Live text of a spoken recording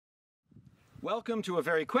Welcome to a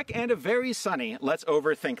very quick and a very sunny Let's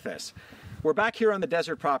Overthink This. We're back here on the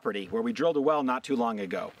desert property where we drilled a well not too long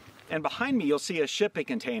ago. And behind me you'll see a shipping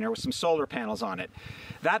container with some solar panels on it.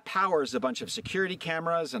 That powers a bunch of security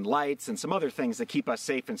cameras and lights and some other things that keep us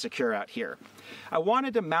safe and secure out here. I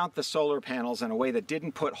wanted to mount the solar panels in a way that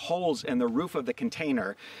didn't put holes in the roof of the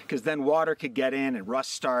container, because then water could get in and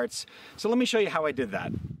rust starts. So let me show you how I did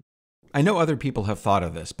that. I know other people have thought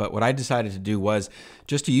of this, but what I decided to do was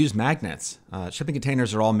just to use magnets. Shipping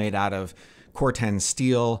containers are all made out of Corten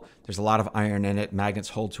steel. There's a lot of iron in it. Magnets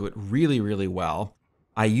hold to it really, really well.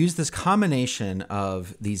 I use this combination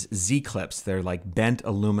of these Z-clips. They're like bent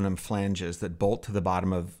aluminum flanges that bolt to the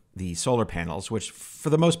bottom of the solar panels, which for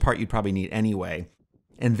the most part you'd probably need anyway.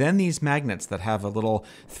 And then these magnets that have a little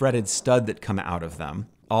threaded stud that come out of them.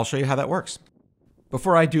 I'll show you how that works.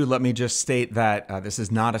 Before I do, let me just state that this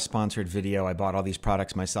is not a sponsored video. I bought all these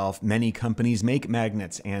products myself. Many companies make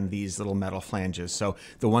magnets and these little metal flanges. So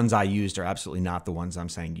the ones I used are absolutely not the ones I'm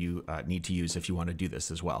saying you need to use if you want to do this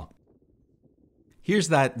as well. Here's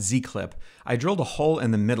that Z-clip. I drilled a hole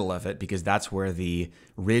in the middle of it because that's where the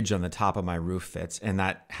ridge on the top of my roof fits. And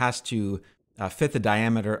that has to fit the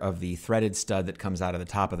diameter of the threaded stud that comes out of the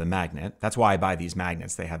top of the magnet. That's why I buy these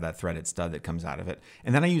magnets. They have that threaded stud that comes out of it.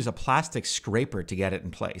 And then I use a plastic scraper to get it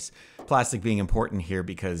in place. Plastic being important here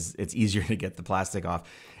because it's easier to get the plastic off.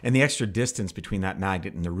 And the extra distance between that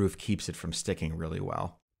magnet and the roof keeps it from sticking really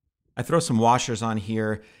well. I throw some washers on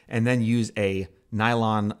here and then use a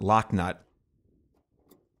nylon lock nut.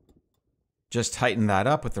 Just tighten that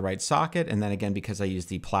up with the right socket. And then again, because I use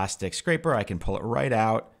the plastic scraper, I can pull it right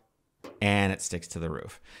out and it sticks to the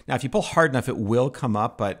roof. Now, if you pull hard enough, it will come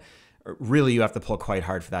up, but really you have to pull quite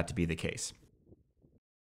hard for that to be the case.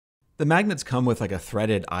 The magnets come with like a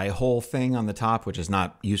threaded eye hole thing on the top, which is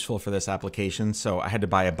not useful for this application. So I had to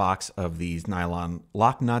buy a box of these nylon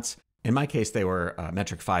lock nuts. In my case, they were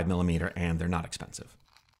metric 5mm and they're not expensive.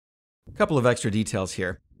 A couple of extra details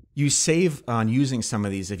here. You save on using some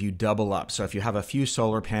of these if you double up. So if you have a few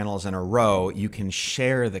solar panels in a row, you can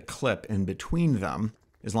share the clip in between them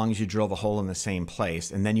as long as you drill the hole in the same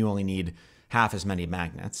place, and then you only need half as many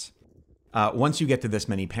magnets. Once you get to this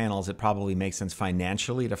many panels, it probably makes sense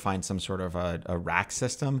financially to find some sort of a rack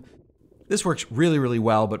system. This works really, really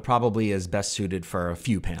well, but probably is best suited for a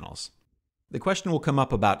few panels. The question will come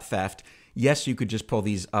up about theft. Yes, you could just pull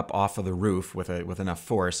these up off of the roof with enough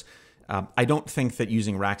force. I don't think that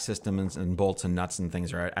using rack systems and bolts and nuts and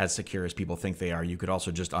things are as secure as people think they are. You could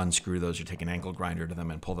also just unscrew those or take an angle grinder to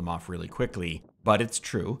them and pull them off really quickly, but it's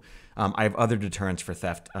true. I have other deterrents for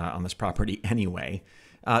theft on this property anyway.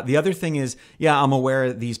 The other thing is, yeah, I'm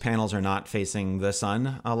aware these panels are not facing the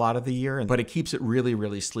sun a lot of the year, but it keeps it really,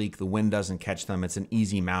 really sleek. The wind doesn't catch them. It's an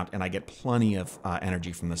easy mount, and I get plenty of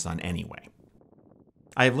energy from the sun anyway.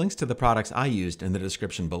 I have links to the products I used in the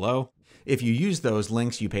description below. If you use those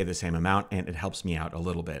links, you pay the same amount, and it helps me out a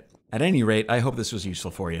little bit. At any rate, I hope this was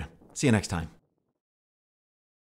useful for you. See you next time.